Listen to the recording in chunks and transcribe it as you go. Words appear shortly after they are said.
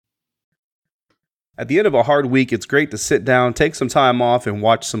At the end of a hard week, it's great to sit down, take some time off, and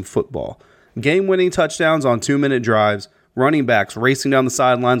watch some football. Game-winning touchdowns on 2-minute drives, running backs racing down the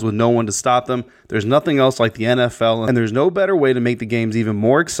sidelines with no one to stop them. There's nothing else like the NFL, and there's no better way to make the games even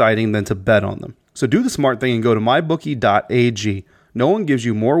more exciting than to bet on them. So do the smart thing and go to mybookie.ag. No one gives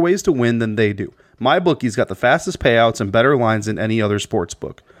you more ways to win than they do. MyBookie's got the fastest payouts and better lines than any other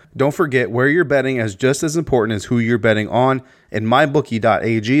sportsbook. Don't forget, where you're betting is just as important as who you're betting on, and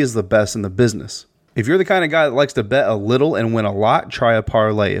mybookie.ag is the best in the business. If you're the kind of guy that likes to bet a little and win a lot, try a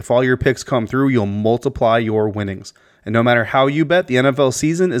parlay. If all your picks come through, you'll multiply your winnings. And no matter how you bet, the NFL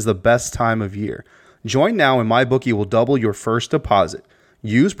season is the best time of year. Join now and MyBookie will double your first deposit.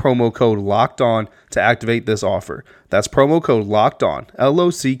 Use promo code LOCKEDON to activate this offer. That's promo code LOCKEDON,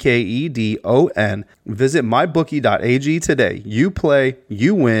 LOCKEDON. Visit mybookie.ag today. You play,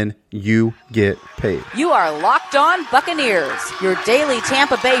 you win, you get paid. You are Locked On Buccaneers, your daily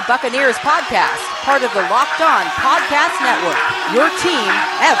Tampa Bay Buccaneers podcast, part of the Locked On Podcast Network, your team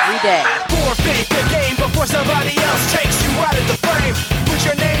every day. Forfeit the game before somebody else takes you out of the frame. Put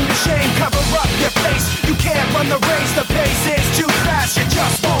your name to shame, cover up your face. You can't run the race, the pace is too fast, you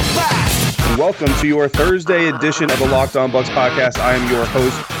just won't last. Welcome to your Thursday edition of the Locked On Bucs podcast. I am your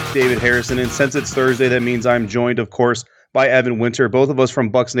host, David Harrison, and since it's Thursday, that means I'm joined, of course, by Evan Winter, both of us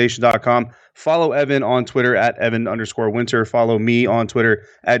from BucsNation.com. Follow Evan on Twitter at Evan_Winter. Follow me on Twitter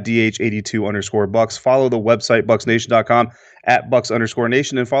at DH82_Bucs. Follow the website, BucsNation.com, at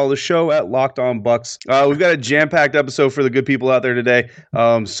Bucs_Nation, and follow the show at Locked On Bucs. We've got a jam-packed episode for the good people out there today.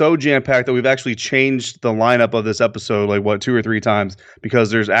 So jam-packed that we've actually changed the lineup of this episode like, 2 or 3 times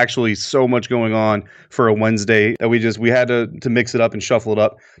because there's actually so much going on for a Wednesday that we had to mix it up and shuffle it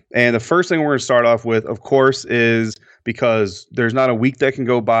up. And the first thing we're going to start off with, of course, is because there's not a week that can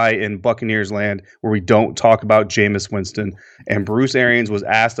go by in Buccaneers land where we don't talk about Jameis Winston. And Bruce Arians was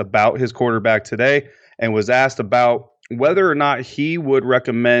asked about his quarterback today and was asked about whether or not he would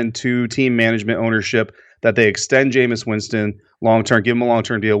recommend to team management ownership that they extend Jameis Winston long-term, give him a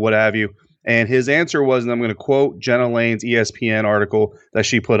long-term deal, what have you. And his answer was, and I'm going to quote Jenna Lane's ESPN article that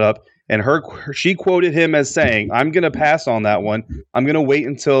she put up, and she quoted him as saying, "I'm going to pass on that one. I'm going to wait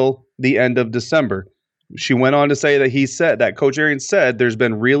until the end of December." She went on to say that he said that Coach Arians said there's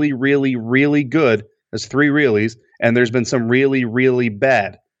been really, really, really good. There's 3 reallys, and there's been some really, really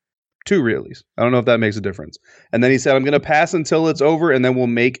bad. 2 reallys. I don't know if that makes a difference. And then he said, I'm going to pass until it's over, and then we'll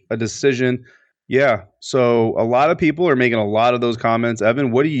make a decision. Yeah. So a lot of people are making a lot of those comments.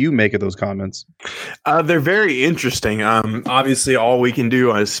 Evan, what do you make of those comments? They're very interesting. Obviously, all we can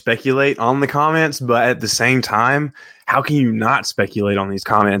do is speculate on the comments, but at the same time, how can you not speculate on these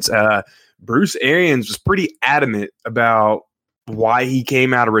comments? Bruce Arians was pretty adamant about why he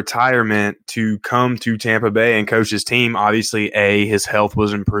came out of retirement to come to Tampa Bay and coach his team. Obviously, A, his health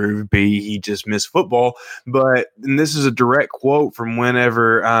was improved. B, he just missed football. And this is a direct quote from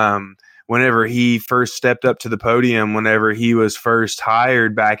whenever he first stepped up to the podium, whenever he was first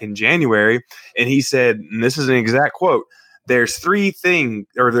hired back in January. And he said, and this is an exact quote, there's 3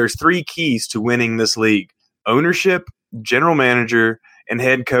 keys to winning this league: ownership, general manager, and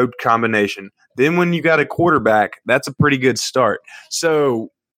head coach combination. Then when you got a quarterback, that's a pretty good start.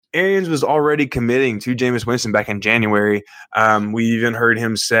 So Arians was already committing to Jameis Winston back in January. We even heard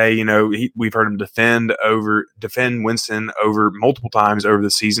him say, we've heard him defend Winston over multiple times over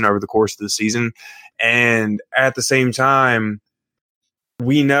the season, over the course of the season. And at the same time,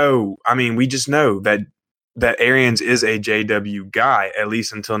 we just know that Arians is a JW guy, at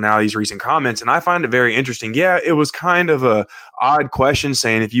least until now, these recent comments. And I find it very interesting. Yeah, it was kind of a odd question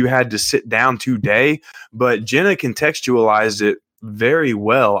saying if you had to sit down today, but Jenna contextualized it very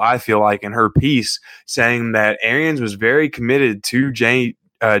well, I feel like, in her piece, saying that Arians was very committed to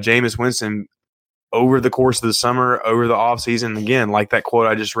Jameis Winston over the course of the summer, over the offseason, again, like that quote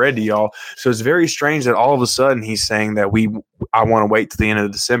I just read to y'all. So it's very strange that all of a sudden he's saying that I want to wait to the end of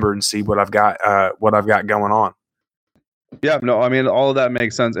December and see what I've got going on. Yeah, no, I mean, all of that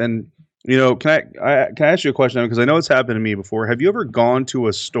makes sense. And, can I ask you a question? Because I know it's happened to me before. Have you ever gone to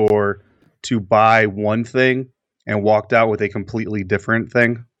a store to buy one thing and walked out with a completely different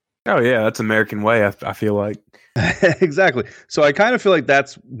thing? Oh, yeah, that's American way, I feel like. Exactly. So I kind of feel like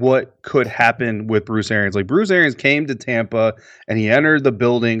that's what could happen with Bruce Arians. Like, Bruce Arians came to Tampa and he entered the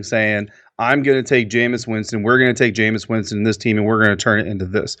building saying, I'm going to take Jameis Winston. We're going to take Jameis Winston in this team and we're going to turn it into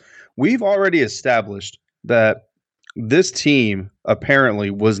this. We've already established that this team apparently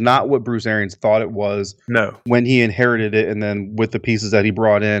was not what Bruce Arians thought it was. No. When he inherited it, and then with the pieces that he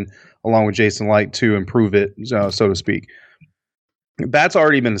brought in along with Jason Light to improve it, so to speak. That's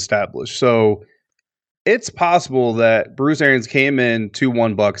already been established. So it's possible that Bruce Arians came in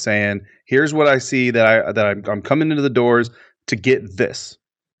 2-1 Bucs saying, here's what I see that I'm coming into the doors to get this.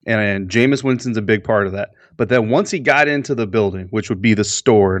 And Jameis Winston's a big part of that. But then once he got into the building, which would be the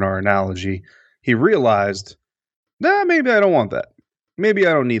store in our analogy, he realized, maybe I don't want that. Maybe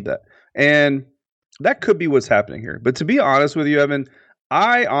I don't need that. And that could be what's happening here. But to be honest with you, Evan,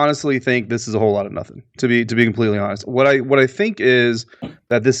 I honestly think this is a whole lot of nothing, to be completely honest. What I think is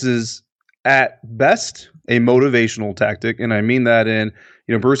that this is at best a motivational tactic, and I mean that in,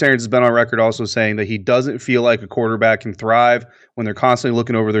 Bruce Arians has been on record also saying that he doesn't feel like a quarterback can thrive when they're constantly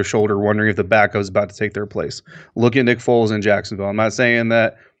looking over their shoulder, wondering if the backup is about to take their place. Look at Nick Foles in Jacksonville. I'm not saying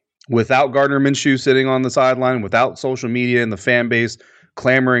that without Gardner Minshew sitting on the sideline, without social media and the fan base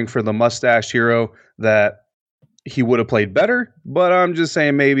clamoring for the mustache hero, that he would have played better, but I'm just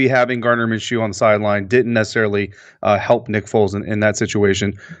saying maybe having Gardner Minshew on the sideline didn't necessarily help Nick Foles in that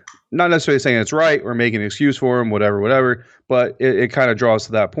situation. Not necessarily saying it's right or making an excuse for him, whatever, but it kind of draws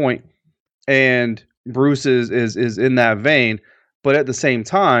to that point. And Bruce is in that vein, but at the same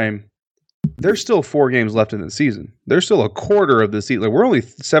time, there's still 4 games left in the season. There's still a quarter of the season. Like, we're only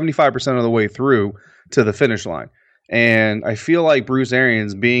 75% of the way through to the finish line. And I feel like Bruce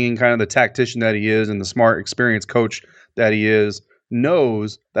Arians, being kind of the tactician that he is and the smart, experienced coach that he is,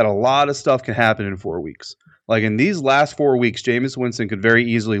 knows that a lot of stuff can happen in 4 weeks. Like, in these last 4 weeks, Jameis Winston could very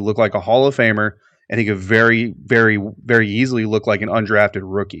easily look like a Hall of Famer, and he could very, very, very easily look like an undrafted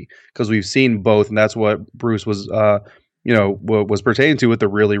rookie, because we've seen both, and that's what Bruce was, was pertaining to with the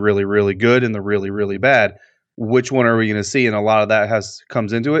really, really, really good and the really, really bad. Which one are we going to see? And a lot of that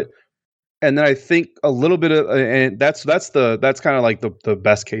comes into it. And then I think a little bit of, and that's kind of like the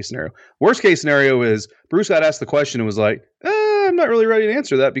best case scenario. Worst case scenario is Bruce got asked the question and was like, I'm not really ready to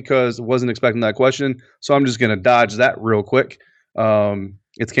answer that because wasn't expecting that question. So I'm just going to dodge that real quick.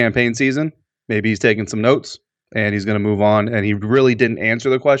 It's campaign season. Maybe he's taking some notes and he's going to move on. And he really didn't answer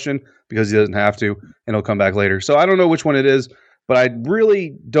the question because he doesn't have to, and he'll come back later. So I don't know which one it is, but I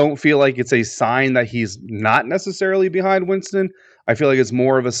really don't feel like it's a sign that he's not necessarily behind Winston. I feel like it's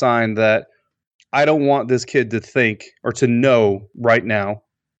more of a sign that I don't want this kid to think or to know right now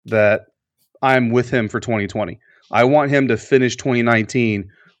that I'm with him for 2020. I want him to finish 2019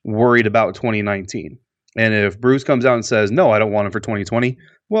 worried about 2019. And if Bruce comes out and says, no, I don't want him for 2020,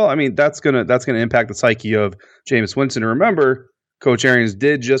 well, I mean, that's gonna impact the psyche of Jameis Winston. And remember, Coach Arians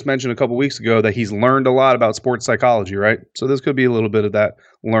did just mention a couple weeks ago that he's learned a lot about sports psychology, right? So this could be a little bit of that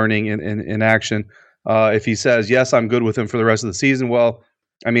learning in action. If he says, yes, I'm good with him for the rest of the season, well,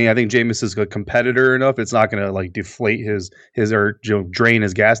 I mean, I think Jameis is a competitor enough. It's not going to like deflate his or drain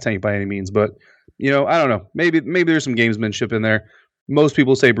his gas tank by any means. But, I don't know. Maybe there's some gamesmanship in there. Most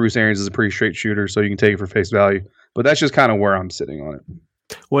people say Bruce Arians is a pretty straight shooter, so you can take it for face value. But that's just kind of where I'm sitting on it.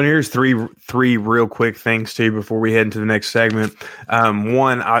 Well, here's three real quick things too before we head into the next segment.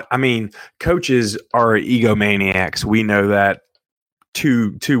 One, I mean, coaches are egomaniacs. We know that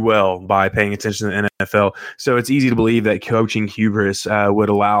too well by paying attention to the NFL. So it's easy to believe that coaching hubris would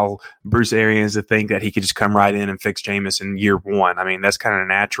allow Bruce Arians to think that he could just come right in and fix Jameis in year one. I mean, that's kind of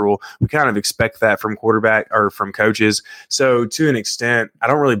natural. We kind of expect that from quarterback or from coaches. So to an extent, I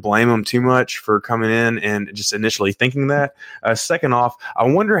don't really blame him too much for coming in and just initially thinking that. Second off, I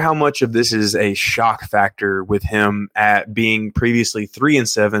wonder how much of this is a shock factor with him at being previously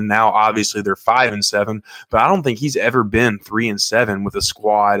 3-7. Now, obviously, they're 5-7, but I don't think he's ever been 3-7 with a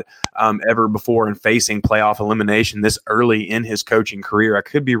squad ever before and facing playoff elimination this early in his coaching career. I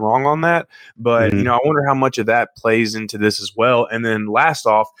could be wrong on that, but I wonder how much of that plays into this as well. And then last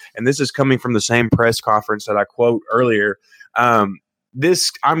off, and this is coming from the same press conference that I quote earlier,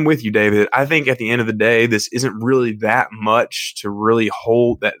 I'm with you, David. I think at the end of the day, this isn't really that much to really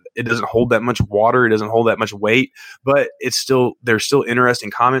hold that. It doesn't hold that much water. It doesn't hold that much weight, but there's still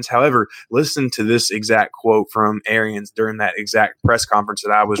interesting comments. However, listen to this exact quote from Arians during that exact press conference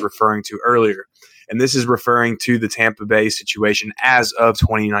that I was referring to earlier. And this is referring to the Tampa Bay situation as of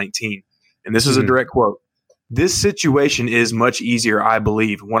 2019. And this is a direct quote. This situation is much easier, I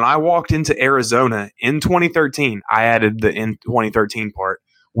believe. When I walked into Arizona in 2013, I added the in 2013 part,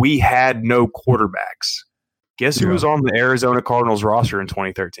 we had no quarterbacks. Guess who was on the Arizona Cardinals roster in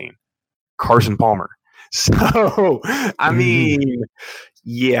 2013? Carson Palmer. So, I mean,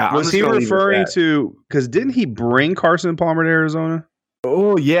 yeah. Was he referring to – because didn't he bring Carson Palmer to Arizona?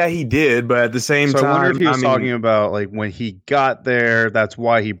 Oh, yeah, he did, but at the same time, I wonder if he was talking about like when he got there, that's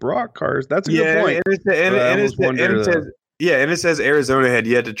why he brought cars. That's a good point. And it says Arizona had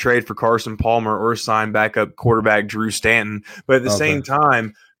yet to trade for Carson Palmer or sign backup quarterback Drew Stanton. But at the same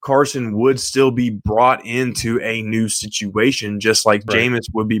time, Carson would still be brought into a new situation, just like Jameis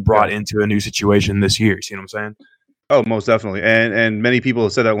would be brought into a new situation this year. See what I'm saying? Oh, most definitely. And many people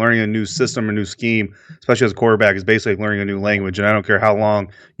have said that learning a new system or new scheme, especially as a quarterback, is basically like learning a new language. And I don't care how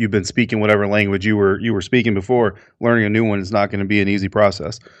long you've been speaking whatever language you were speaking before, learning a new one is not going to be an easy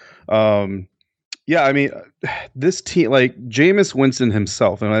process. Yeah, I mean, this team, like Jameis Winston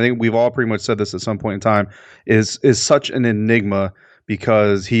himself, and I think we've all pretty much said this at some point in time, is such an enigma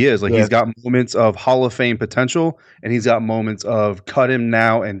because he is like he's got moments of Hall of Fame potential, and he's got moments of cut him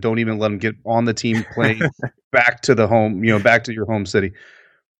now and don't even let him get on the team playing back to the home, back to your home city.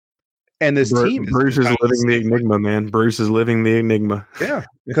 And this team, Bruce is living the enigma, man. Bruce is living the enigma. Yeah,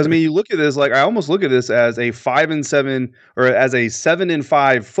 because I mean, you look at this like I almost look at this as a 5-7 or as a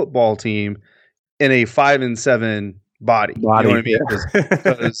 7-5 football team in a 5-7 body. You know what I mean?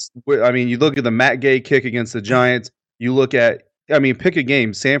 Because I mean, you look at the Matt Gay kick against the Giants. You look at, I mean, pick a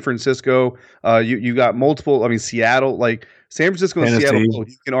game. San Francisco. You got multiple. I mean, Seattle. Like San Francisco and Tennessee. Seattle.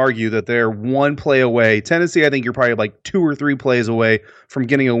 You can argue that they're one play away. Tennessee, I think you're probably like 2 or 3 plays away from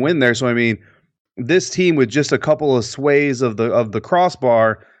getting a win there. So I mean, this team with just a couple of sways of the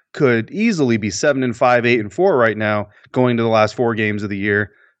crossbar could easily be 7-5, 8-4 right now, going to the last 4 games of the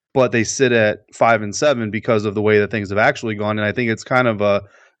year. But they sit at 5-7 because of the way that things have actually gone. And I think it's kind of a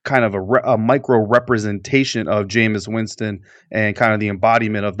micro representation of Jameis Winston and kind of the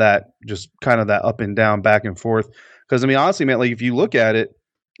embodiment of that, just kind of that up and down, back and forth. Because I mean, honestly, man, like if you look at it,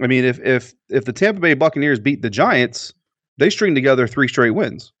 I mean, if the Tampa Bay Buccaneers beat the Giants, they string together 3 straight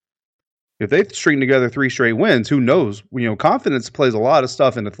wins. If they string together 3 straight wins, who knows? Confidence plays a lot of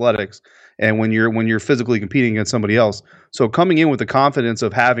stuff in athletics, and when you're physically competing against somebody else. So coming in with the confidence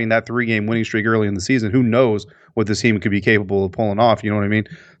of having that 3-game winning streak early in the season, who knows what this team could be capable of pulling off? You know what I mean?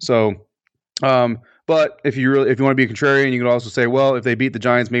 So, but if you want to be a contrarian, you can also say, well, if they beat the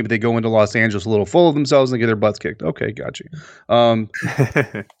Giants, maybe they go into Los Angeles a little full of themselves and get their butts kicked. Okay, got you.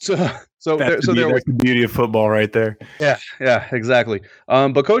 So that's the beauty of football right there. Yeah, exactly.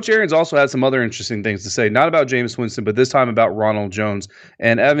 But Coach Arians also had some other interesting things to say, not about Jameis Winston, but this time about Ronald Jones.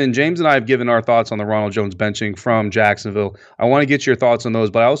 And Evan, James and I have given our thoughts on the Ronald Jones benching from Jacksonville. I want to get your thoughts on those,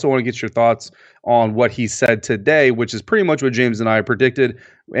 but I also want to get your thoughts on what he said today, which is pretty much what James and I predicted.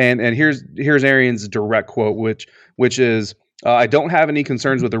 And here's Arians' direct quote, which is, I don't have any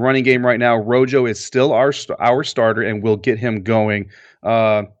concerns with the running game right now. Rojo is still our starter, and we'll get him going.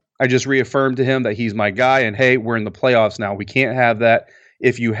 I just reaffirmed to him that he's my guy, and hey, we're in the playoffs now. We can't have that.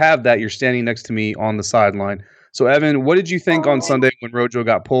 If you have that, you're standing next to me on the sideline. So, Evan, what did you think on Sunday when Rojo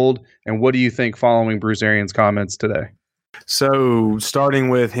got pulled, and what do you think following Bruce Arians' comments today? So, starting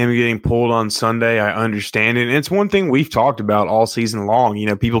with him getting pulled on Sunday, I understand it. And it's one thing we've talked about all season long.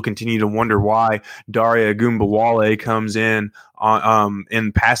 People continue to wonder why Dare Ogunbowale comes in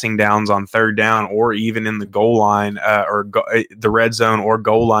passing downs on 3rd down, or even in the goal line the red zone or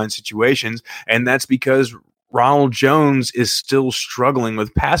goal line situations. And that's because Ronald Jones is still struggling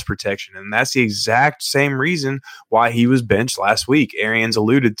with pass protection, and that's the exact same reason why he was benched last week. Arians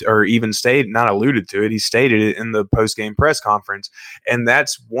he stated it in the post-game press conference, and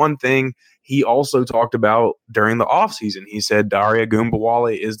that's one thing he also talked about during the offseason. He said Dare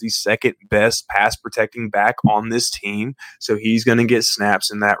Ogunbowale is the second best pass protecting back on this team, so he's going to get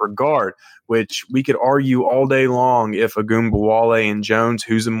snaps in that regard, which we could argue all day long if Ogunbowale and Jones,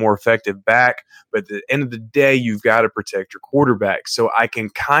 who's a more effective back, but at the end of the day, you've got to protect your quarterback. So I can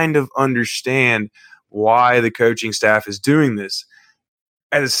kind of understand why the coaching staff is doing this.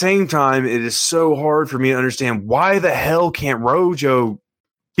 At the same time, it is so hard for me to understand why the hell can't Rojo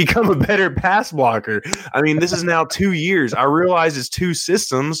become a better pass blocker. I mean, this is now 2 years. I realize it's 2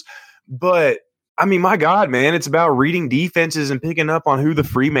 systems, but I mean, my God, man, it's about reading defenses and picking up on who the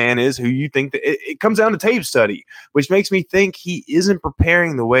free man is, who you think that it comes down to tape study, which makes me think he isn't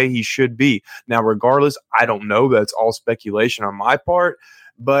preparing the way he should be. Now, regardless, I don't know. That's all speculation on my part.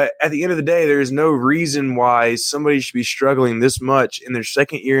 But at the end of the day, there is no reason why somebody should be struggling this much in their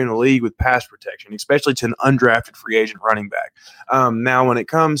second year in the league with pass protection, especially to an undrafted free agent running back. Now, when it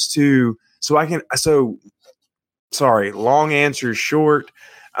comes to long answer short,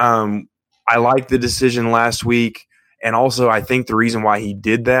 I liked the decision last week. And also, I think the reason why he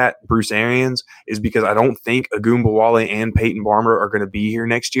did that, Bruce Arians, is because I don't think Ogunbowale and Peyton Barber are going to be here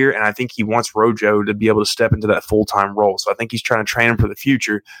next year. And I think he wants Rojo to be able to step into that full-time role. So I think he's trying to train him for the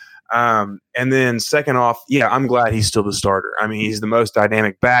future. And then second off, I'm glad he's still the starter. I mean, he's the most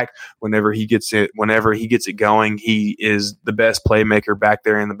dynamic back. Whenever he gets it going, he is the best playmaker back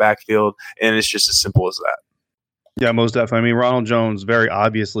there in the backfield. And it's just as simple as that. Yeah, most definitely. I mean, Ronald Jones very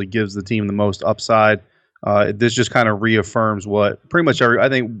obviously gives the team the most upside. This just kind of reaffirms what pretty much I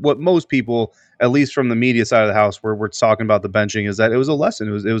think what most people, at least from the media side of the house, where we're talking about the benching, is that it was a lesson.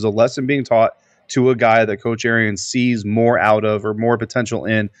 It was a lesson being taught to a guy that Coach Arians sees more out of or more potential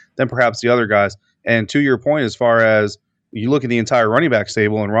in than perhaps the other guys. And to your point, as far as you look at the entire running back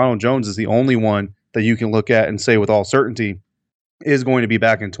stable, and Ronald Jones is the only one that you can look at and say with all certainty is going to be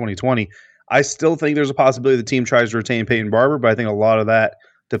back in 2020. I still think there's a possibility the team tries to retain Peyton Barber, but I think a lot of that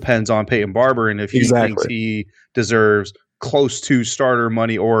depends on Peyton Barber and if he thinks he deserves close to starter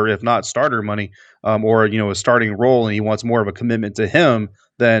money, or if not starter money, or a starting role, and he wants more of a commitment to him,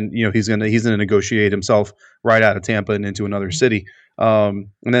 then he's gonna negotiate himself right out of Tampa and into another city. And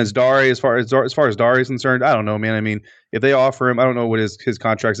then as far as Dari is concerned, I don't know, man. I mean, if they offer him, I don't know what his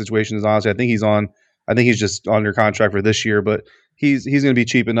contract situation is. Honestly, I think he's just under contract for this year, but he's going to be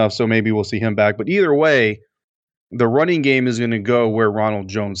cheap enough, so maybe we'll see him back. But either way, the running game is going to go where Ronald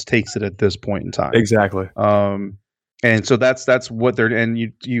Jones takes it at this point in time. Exactly. And so that's what they're, and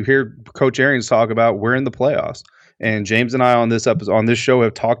you hear Coach Arians talk about we're in the playoffs, and James and I on this show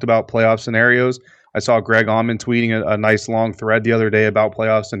have talked about playoff scenarios. I saw Greg Auman tweeting a nice long thread the other day about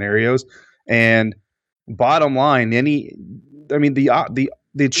playoff scenarios, and bottom line, the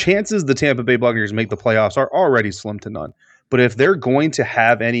chances the Tampa Bay Buccaneers make the playoffs are already slim to none. But if they're going to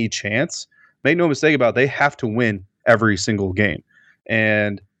have any chance, make no mistake about it, they have to win every single game.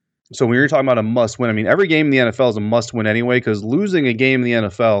 And so when you're talking about a must-win, I mean, every game in the NFL is a must-win anyway, because losing a game in the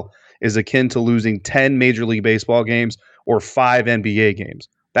NFL is akin to losing 10 Major League Baseball games or 5 NBA games.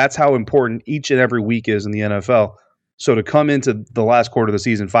 That's how important each and every week is in the NFL. So to come into the last quarter of the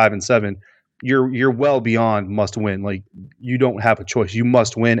season 5-7, you're well beyond must-win. Like, you don't have a choice. You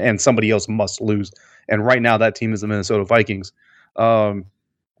must win, and somebody else must lose. And right now, that team is the Minnesota Vikings.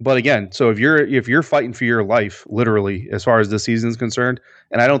 But again, so if you're fighting for your life, literally, as far as this season is concerned,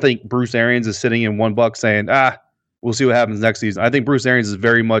 and I don't think Bruce Arians is sitting in one buck saying, we'll see what happens next season. I think Bruce Arians is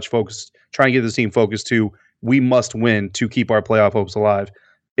very much focused, trying to get this team focused to, we must win to keep our playoff hopes alive.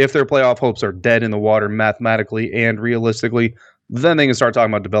 If their playoff hopes are dead in the water mathematically and realistically, then they can start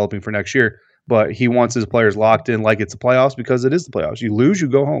talking about developing for next year. But he wants his players locked in like it's the playoffs, because it is the playoffs. You lose, you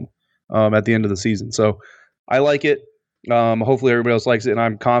go home at the end of the season. So I like it. Hopefully everybody else likes it, and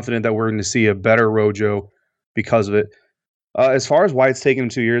I'm confident that we're going to see a better Rojo because of it. As far as why it's taken him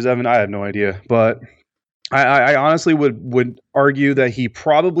 2 years, Evan, I have no idea. But I honestly would argue that he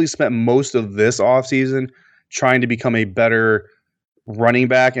probably spent most of this offseason trying to become a better running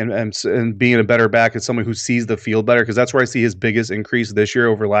back and being a better back as someone who sees the field better, because that's where I see his biggest increase this year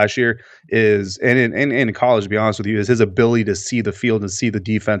over last year is, and in college, to be honest with you, is his ability to see the field and see the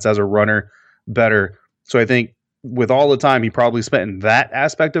defense as a runner better. So I think with all the time he probably spent in that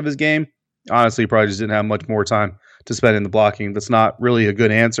aspect of his game, honestly, he probably just didn't have much more time to spend in the blocking. That's not really a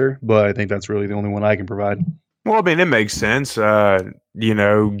good answer, but I think that's really the only one I can provide. Well, I mean, it makes sense.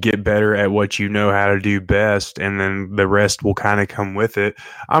 Get better at what you know how to do best, and then the rest will kind of come with it.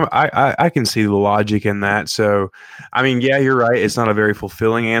 I can see the logic in that. So, I mean, yeah, you're right. It's not a very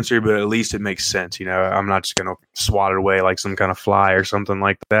fulfilling answer, but at least it makes sense. I'm not just going to swat it away like some kind of fly or something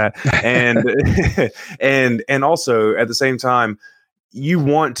like that. And and also at the same time, you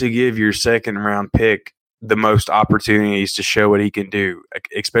want to give your second round pick the most opportunities to show what he can do,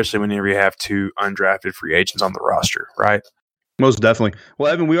 especially whenever you have 2 undrafted free agents on the roster, right? Most definitely.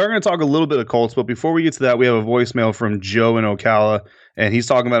 Well, Evan, we are going to talk a little bit of Colts, but before we get to that, we have a voicemail from Joe in Ocala, and he's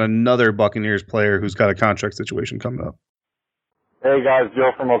talking about another Buccaneers player who's got a contract situation coming up. Hey, guys, Joe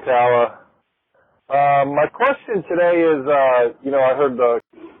from Ocala. My question today is,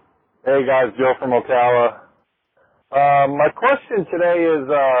 Hey, guys, Joe from Ocala. My question today is,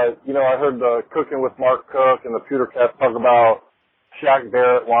 I heard the Cooking with Mark Cook and the Pewtercast talk about Shaq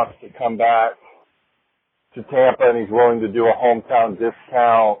Barrett wants to come back to Tampa and he's willing to do a hometown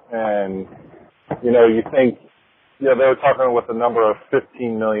discount. And, you think, they were talking with a number of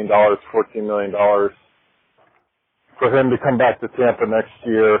 $15 million, $14 million for him to come back to Tampa next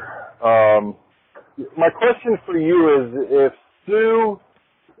year. My question for you is, if Sue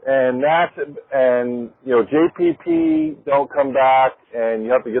and JPP don't come back and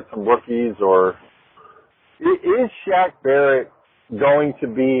you have to get some rookies, or is Shaq Barrett going to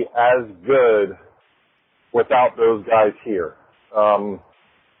be as good without those guys here?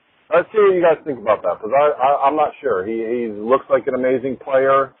 Let's see what you guys think about that, because I'm not sure. He looks like an amazing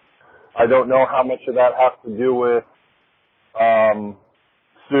player. I don't know how much of that has to do with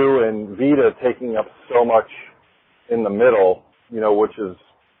Sue and Vita taking up so much in the middle, which is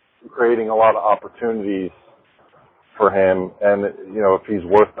creating a lot of opportunities for him, and if he's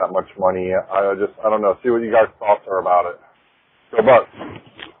worth that much money. I don't know. See what you guys' thoughts are about it. Go Bucs.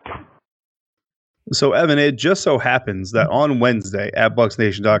 So, Evan, it just so happens that on Wednesday at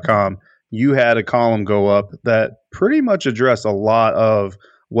BucsNation.com, you had a column go up that pretty much addressed a lot of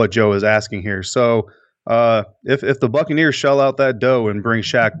what Joe is asking here. So, if the Buccaneers shell out that dough and bring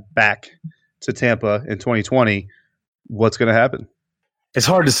Shaq back to Tampa in 2020, what's going to happen? It's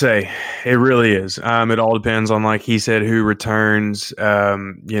hard to say. It really is. It all depends on, like he said, who returns, who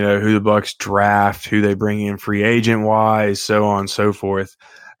the Bucs draft, who they bring in free agent wise, so on and so forth.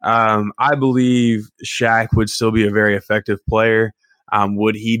 I believe Shaq would still be a very effective player.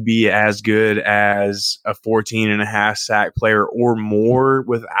 Would he be as good as a 14.5 sack player or more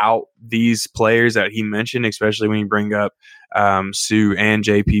without these players that he mentioned, especially when you bring up Sue and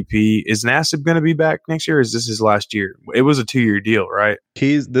JPP? Is Nassib going to be back next year, or is this his last year? It was a 2-year deal, right?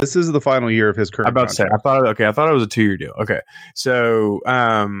 This is the final year of his current contract. I thought it was a 2-year deal. Okay. So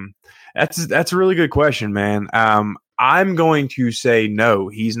that's a really good question, man. I'm going to say no.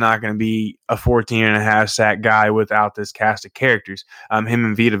 He's not going to be a 14.5 sack guy without this cast of characters. Him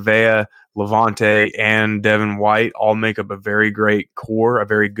and Vita Vea, Levante, and Devin White all make up a very great core, a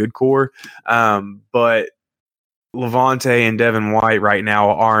very good core. But Levante and Devin White right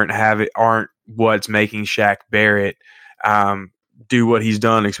now aren't what's making Shaq Barrett do what he's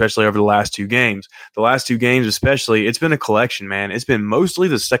done, especially over the last 2 games. The last 2 games, especially, it's been a collection, man. It's been mostly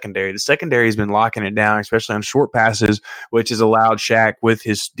the secondary. The secondary has been locking it down, especially on short passes, which has allowed Shaq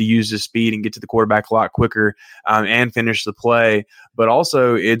to use his speed and get to the quarterback a lot quicker and finish the play. But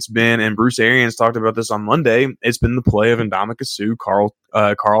also, it's been, and Bruce Arians talked about this on Monday, it's been the play of Ndamukong Suh, Carl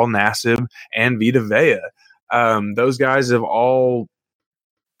Nassib, and Vita Vea. Those guys have all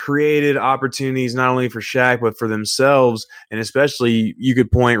created opportunities not only for Shaq but for themselves, and especially you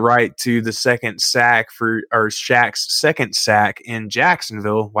could point right to the Shaq's second sack in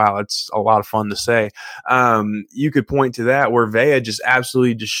Jacksonville. Wow, it's a lot of fun to say. You could point to that where Vea just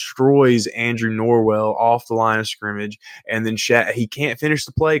absolutely destroys Andrew Norwell off the line of scrimmage, and then Shaq, he can't finish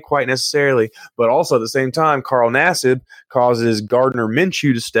the play quite necessarily, but also at the same time, Carl Nassib causes Gardner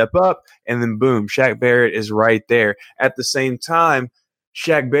Minshew to step up, and then boom, Shaq Barrett is right there. At the same time,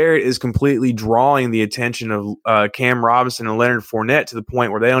 Shaq Barrett is completely drawing the attention of Cam Robinson and Leonard Fournette to the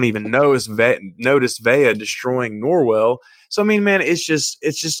point where they don't even notice Vea destroying Norwell. So, I mean, man, it's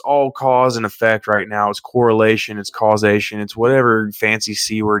just all cause and effect right now. It's correlation, it's causation, it's whatever fancy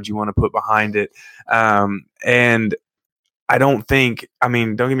C words you want to put behind it. And I don't think – I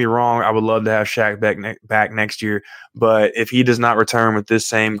mean, don't get me wrong, I would love to have Shaq back next year. But if he does not return with this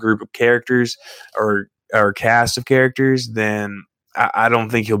same group of characters or cast of characters, then – I don't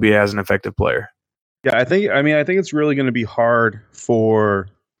think he'll be as an effective player. Yeah, I think it's really going to be hard for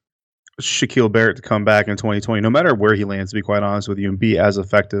Shaquil Barrett to come back in 2020, no matter where he lands, to be quite honest with you, and be as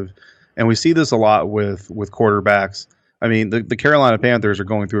effective. And we see this a lot with quarterbacks. I mean, the Carolina Panthers are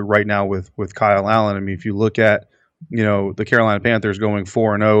going through it right now with Kyle Allen. I mean, if you look at, the Carolina Panthers going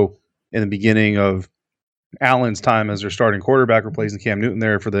 4-0 in the beginning of Allen's time as their starting quarterback, replacing Cam Newton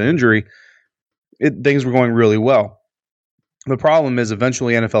there for the injury, things were going really well. The problem is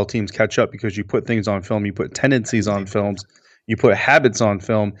eventually NFL teams catch up because you put things on film, you put tendencies on films, you put habits on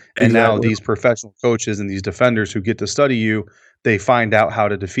film, and now these professional coaches and these defenders who get to study you, they find out how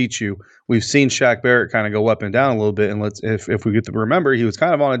to defeat you. We've seen Shaq Barrett kind of go up and down a little bit, and if we get to remember, he was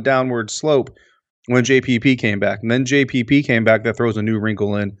kind of on a downward slope when JPP came back. And then JPP came back, that throws a new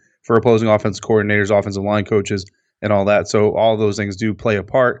wrinkle in for opposing offensive coordinators, offensive line coaches, and all that. So all those things do play a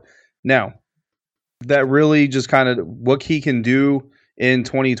part. Now, that really just kind of what he can do in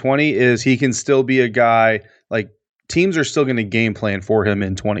 2020 is he can still be a guy, like teams are still going to game plan for him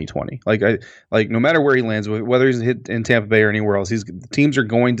in 2020. Like no matter where he lands, whether he's hit in Tampa Bay or anywhere else, teams are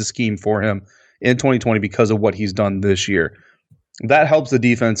going to scheme for him in 2020 because of what he's done this year. That helps the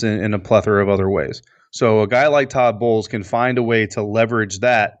defense in a plethora of other ways. So a guy like Todd Bowles can find a way to leverage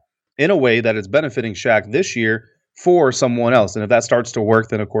that in a way that is benefiting Shaq this year for someone else. And if that starts to work,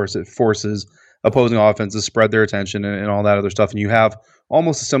 then of course it forces opposing offenses spread their attention and all that other stuff, and you have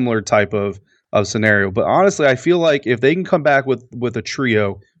almost a similar type of scenario. But honestly, I feel like if they can come back with a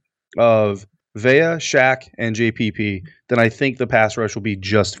trio of Vea, Shaq, and JPP, then I think the pass rush will be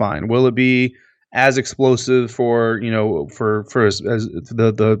just fine. Will it be as explosive for as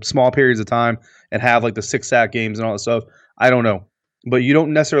the small periods of time and have like the 6 sack games and all that stuff? I don't know, but you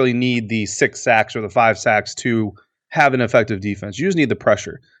don't necessarily need the 6 sacks or the 5 sacks to have an effective defense. You just need the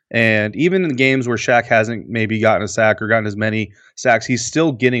pressure. And even in games where Shaq hasn't maybe gotten a sack or gotten as many sacks, he's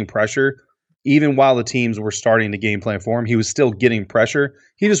still getting pressure. Even while the teams were starting the game plan for him, he was still getting pressure.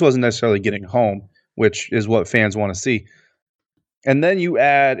 He just wasn't necessarily getting home, which is what fans want to see. And then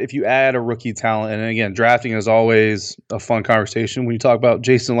if you add a rookie talent, and again, drafting is always a fun conversation when you talk about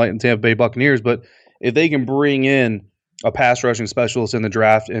Jason Light and Tampa Bay Buccaneers, but if they can bring in a pass rushing specialist in the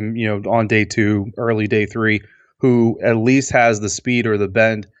draft and, on day 2, early day 3, who at least has the speed or the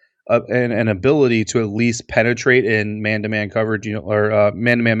bend and an ability to at least penetrate in man-to-man coverage, or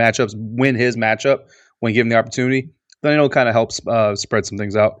man-to-man matchups, win his matchup when given the opportunity, then it'll kind of help spread some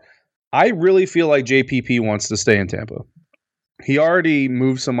things out. I really feel like JPP wants to stay in Tampa. He already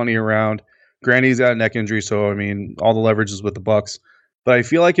moved some money around. Granted, he's got a neck injury, so, all the leverage is with the Bucs. But I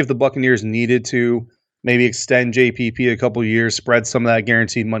feel like if the Buccaneers needed to maybe extend JPP a couple years, spread some of that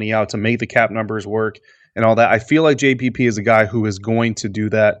guaranteed money out to make the cap numbers work and all that, I feel like JPP is a guy who is going to do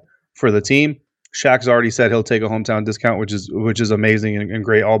that for the team. Shaq's already said he'll take a hometown discount, which is amazing and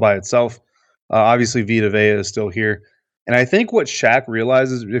great all by itself. Obviously, Vita Vea is still here. And I think what Shaq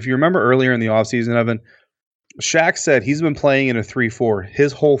realizes, if you remember earlier in the offseason, Evan, Shaq said he's been playing in a 3-4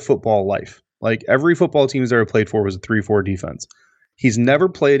 his whole football life. Like, every football team he's ever played for was a 3-4 defense. He's never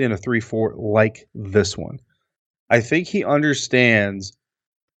played in a 3-4 like this one. I think he understands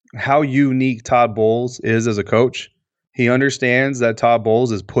how unique Todd Bowles is as a coach. He understands that Todd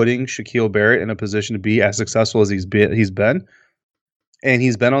Bowles is putting Shaquil Barrett in a position to be as successful as he's been. And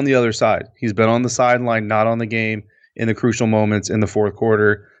he's been on the other side. He's been on the sideline, not on the game in the crucial moments in the fourth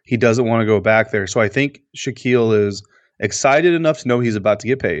quarter. He doesn't want to go back there. So I think Shaquille is excited enough to know he's about to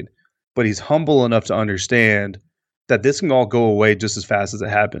get paid, but he's humble enough to understand that this can all go away just as fast as it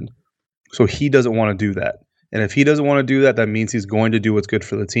happened. So he doesn't want to do that. And if he doesn't want to do that, that means he's going to do what's good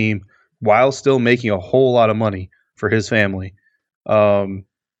for the team while still making a whole lot of money for his family.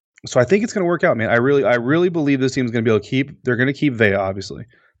 So I think it's going to work out, man. I really believe this team is going to be able to they're going to keep Vea, obviously.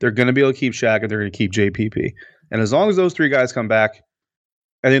 They're going to be able to keep Shaq, and they're going to keep JPP. And as long as those 3 guys come back,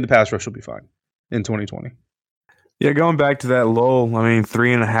 I think the pass rush will be fine in 2020. Yeah, going back to that lull,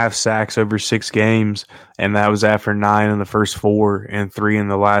 3.5 sacks over 6 games, and that was after 9 in the first 4 and 3 in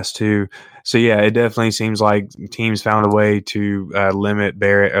the last 2. So, yeah, it definitely seems like teams found a way to limit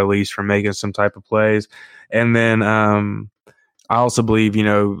Barrett, at least, from making some type of plays. And then I also believe,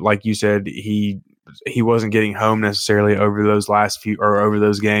 like you said, he wasn't getting home necessarily over those last few or over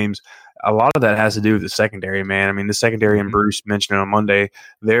those games. A lot of that has to do with the secondary, man. The secondary, and Bruce mentioned it on Monday,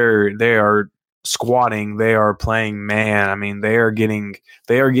 they are squatting, they are playing man. They are getting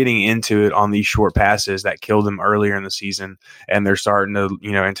into it on these short passes that killed them earlier in the season, and they're starting to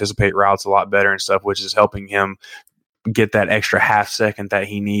anticipate routes a lot better and stuff, which is helping him get that extra half second that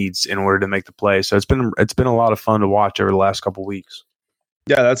he needs in order to make the play. So it's been a lot of fun to watch over the last couple of weeks.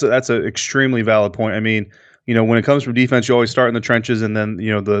 Yeah, that's an extremely valid point. When it comes from defense, you always start in the trenches, and then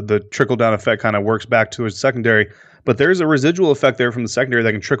the trickle down effect kind of works back to his secondary. But there's a residual effect there from the secondary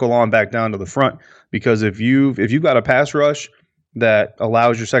that can trickle on back down to the front, because if you've got a pass rush that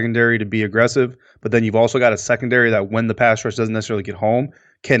allows your secondary to be aggressive, but then you've also got a secondary that, when the pass rush doesn't necessarily get home,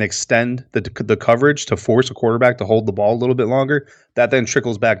 can extend the coverage to force a quarterback to hold the ball a little bit longer. That then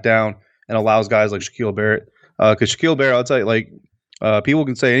trickles back down and allows guys like Shaquil Barrett. Because Shaquil Barrett, I'll tell you, people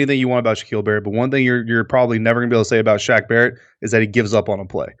can say anything you want about Shaquil Barrett, but one thing you're probably never going to be able to say about Shaq Barrett is that he gives up on a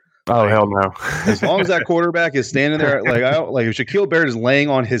play. Oh, hell no. As long as that quarterback is standing there, if Shaquil Barrett is laying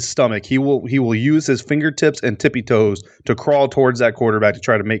on his stomach, he will use his fingertips and tippy toes to crawl towards that quarterback to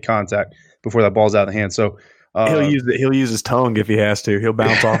try to make contact before that ball's out of the hand. So he'll use his tongue if he has to. He'll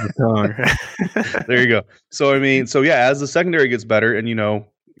bounce off his tongue. There you go. So as the secondary gets better, and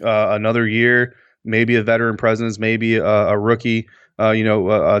another year, maybe a veteran presence, maybe a rookie,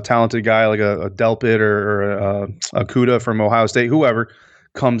 a talented guy like a Delpit or a Kuda from Ohio State, whoever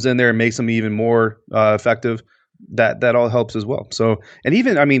comes in there and makes them even more effective, that all helps as well. So, and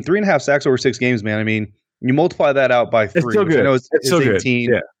even 3.5 sacks over 6 games, man. You multiply that out by 3. It's still good. I know it's still 18.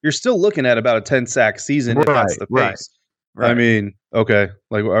 Good. Yeah. You're still looking at about a 10-sack season if that's the pace. Right. Okay.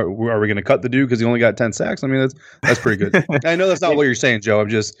 Are we going to cut the dude because he only got 10 sacks? That's pretty good. I know that's not what you're saying, Joe. I'm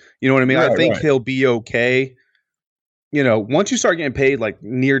just, you know what I mean? I think he'll be okay. Once you start getting paid like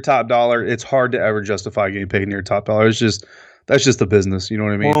near top dollar, it's hard to ever justify getting paid near top dollar. That's just the business. You know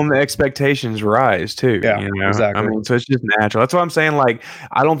what I mean? Well, and the expectations rise too. Yeah, exactly. So it's just natural. That's what I'm saying. Like,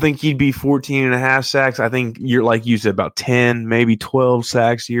 I don't think he'd be 14.5 sacks. I think you're, like you said, about 10, maybe 12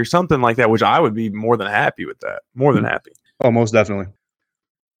 sacks a year, something like that, which I would be more than happy with that. More than happy. Oh, most definitely.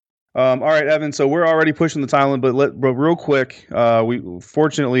 All right, Evan. So we're already pushing the time limit, but real quick, we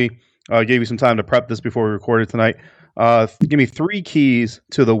fortunately gave you some time to prep this before we recorded tonight. Give me 3 keys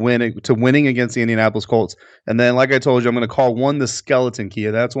to winning against the Indianapolis Colts. And then, like I told you, I'm going to call one the skeleton key.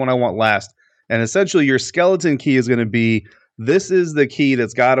 That's one I want last. And essentially, your skeleton key is going to be, this is the key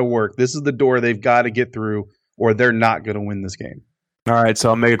that's got to work. This is the door they've got to get through, or they're not going to win this game. All right, so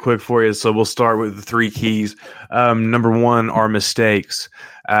I'll make it quick for you. So we'll start with the three keys. Number one are mistakes.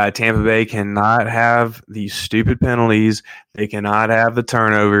 Tampa Bay cannot have these stupid penalties. They cannot have the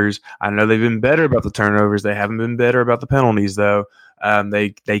turnovers. I know they've been better about the turnovers. They haven't been better about the penalties, though.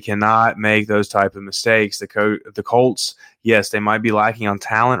 They cannot make those type of mistakes. The Colts, yes, they might be lacking on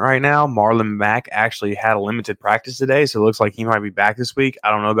talent right now. Marlon Mack actually had a limited practice today, so it looks like he might be back this week.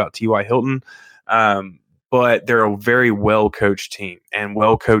 I don't know about T.Y. Hilton. But they're a very well-coached team, and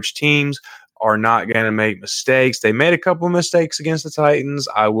well-coached teams are not going to make mistakes. They made a couple of mistakes against the Titans.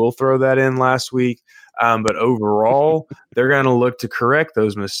 I will throw that in last week. But overall, they're going to look to correct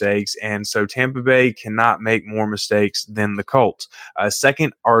those mistakes, and so Tampa Bay cannot make more mistakes than the Colts.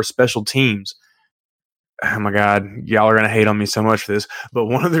 Second are special teams. Oh, my God, y'all are going to hate on me so much for this. But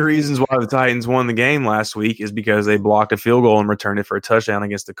one of the reasons why the Titans won the game last week is because they blocked a field goal and returned it for a touchdown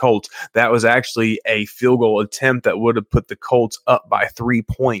against the Colts. That was actually a field goal attempt that would have put the Colts up by 3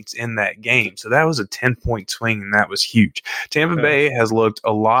 points in that game. So that was a 10-point swing, and that was huge. Tampa Bay has looked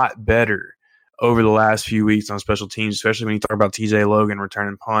a lot better over the last few weeks on special teams, especially when you talk about TJ Logan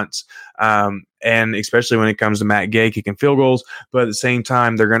returning punts, and especially when it comes to Matt Gay kicking field goals. But at the same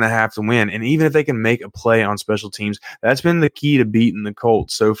time, they're going to have to win. And even if they can make a play on special teams, that's been the key to beating the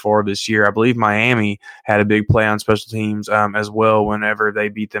Colts so far this year. I believe Miami had a big play on special teams as well whenever they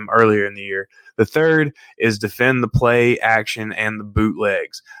beat them earlier in the year. The third is defend the play action and the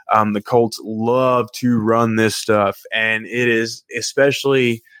bootlegs. The Colts love to run this stuff, and it is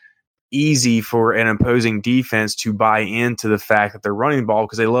especially easy for an opposing defense to buy into the fact that they're running the ball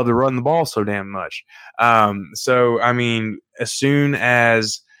because they love to run the ball so damn much. So, I mean, as soon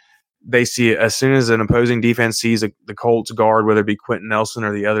as an opposing defense sees the Colts guard, whether it be Quentin Nelson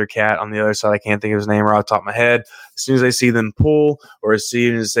or the other cat on the other side, I can't think of his name right off the top of my head. As soon as they see them pull, or as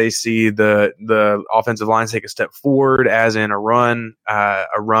soon as they see the offensive line take a step forward, as in a run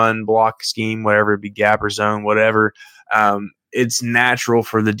block scheme, whatever it be, gap or zone, whatever, it's natural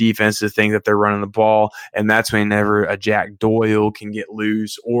for the defense to think that they're running the ball, and that's whenever a Jack Doyle can get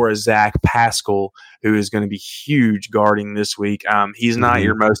loose, or a Zach Pascal, who is going to be huge guarding this week. He's not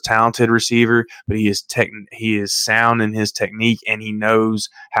your most talented receiver, but he is sound in his technique, and he knows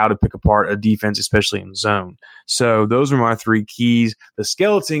how to pick apart a defense, especially in zone. So those are my three keys. The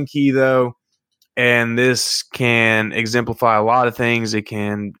skeleton key, though, and this can exemplify a lot of things. It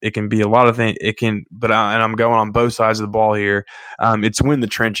can be a lot of things. And I'm going on both sides of the ball here. It's win the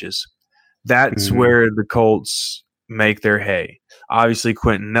trenches. That's where the Colts make their hay. Obviously,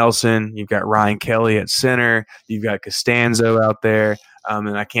 Quentin Nelson. You've got Ryan Kelly at center. You've got Costanzo out there,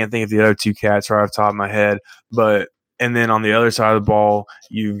 and I can't think of the other two cats right off the top of my head. And then on the other side of the ball,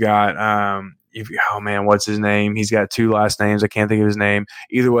 you've got what's his name? He's got two last names. I can't think of his name.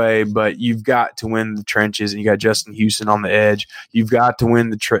 Either way, but you've got to win the trenches, and you got Justin Houston on the edge. You've got to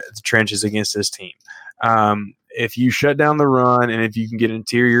win the trenches against this team. If you shut down the run, and if you can get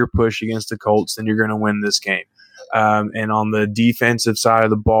interior push against the Colts, then you're going to win this game. And on the defensive side of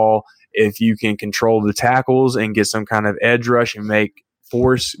the ball, if you can control the tackles and get some kind of edge rush and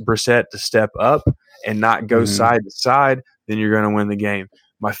force Brissett to step up and not go side to side, then you're going to win the game.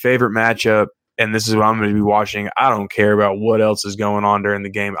 My favorite matchup, and this is what I'm going to be watching. I don't care about what else is going on during the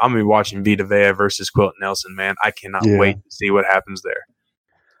game. I'm going to be watching Vita Vea versus Quentin Nelson, man. I cannot wait to see what happens there.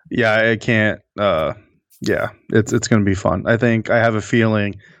 Yeah, I can't. It's going to be fun. I have a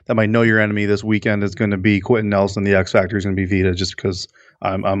feeling that my know your enemy this weekend is going to be Quentin Nelson. The X Factor is going to be Vita, just because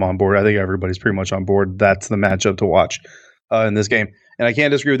I'm on board. I think everybody's pretty much on board. That's the matchup to watch in this game. And I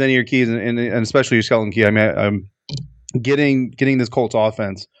can't disagree with any of your keys, and especially your skeleton key. I mean, I'm getting this Colts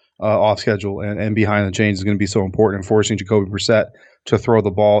offense off schedule and behind the chains is going to be so important, and forcing Jacoby Brissett to throw the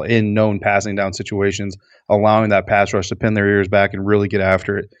ball in known passing down situations, allowing that pass rush to pin their ears back and really get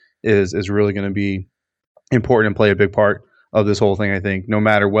after it is really going to be important and play a big part of this whole thing. I think no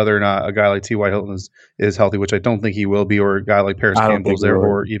matter whether or not a guy like T.Y. Hilton is healthy, which I don't think he will be, or a guy like Paris Campbell's there,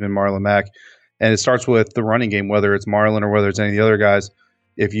 or even Marlon Mack. And it starts with the running game, whether it's Marlon or whether it's any of the other guys.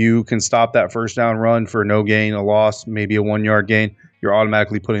 If you can stop that first down run for no gain, a loss, maybe a 1 yard gain, you're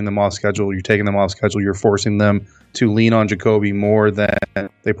automatically putting them off schedule. You're taking them off schedule. You're forcing them to lean on Jacoby more than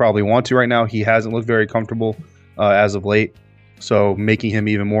they probably want to right now. He hasn't looked very comfortable as of late. So making him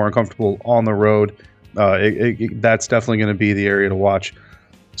even more uncomfortable on the road, that's definitely going to be the area to watch.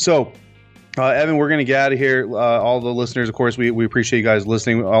 So, Evan, we're going to get out of here. All the listeners, of course, we appreciate you guys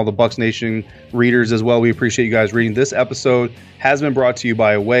listening. All the Bucs Nation readers as well, we appreciate you guys reading. This episode has been brought to you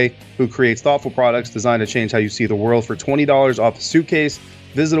by Away, who creates thoughtful products designed to change how you see the world. For $20 off a suitcase,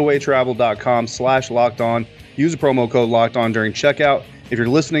 visit awaytravel.com/lockedon. Use the promo code LOCKEDON during checkout, If you're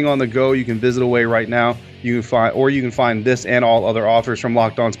listening on the go, you can visit away right now. You can find this and all other offers from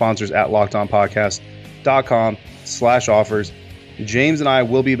Locked On sponsors at lockedonpodcast.com/offers. James and I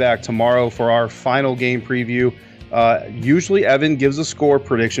will be back tomorrow for our final game preview. Usually Evan gives a score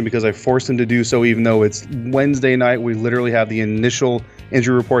prediction because I forced him to do so, even though it's Wednesday night. We literally have the initial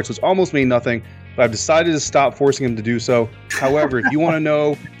injury reports, which almost mean nothing, but I've decided to stop forcing him to do so. However, if you want to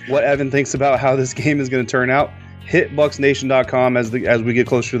know what Evan thinks about how this game is going to turn out, hit bucsnation.com as we get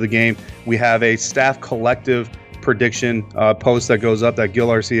closer to the game. We have a staff collective prediction post that goes up that Gil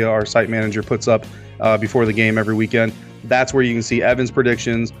Arcia, our site manager, puts up before the game every weekend. That's where you can see Evan's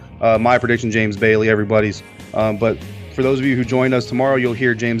predictions, my prediction, James Bailey, everybody's. But for those of you who join us tomorrow, you'll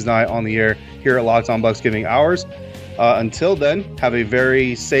hear James and I on the air here at Locked On Bucs giving ours. Until then, have a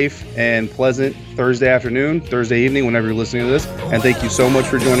very safe and pleasant Thursday afternoon, Thursday evening, whenever you're listening to this. And thank you so much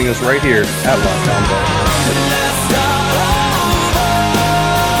for joining us right here at Locked On Bucs.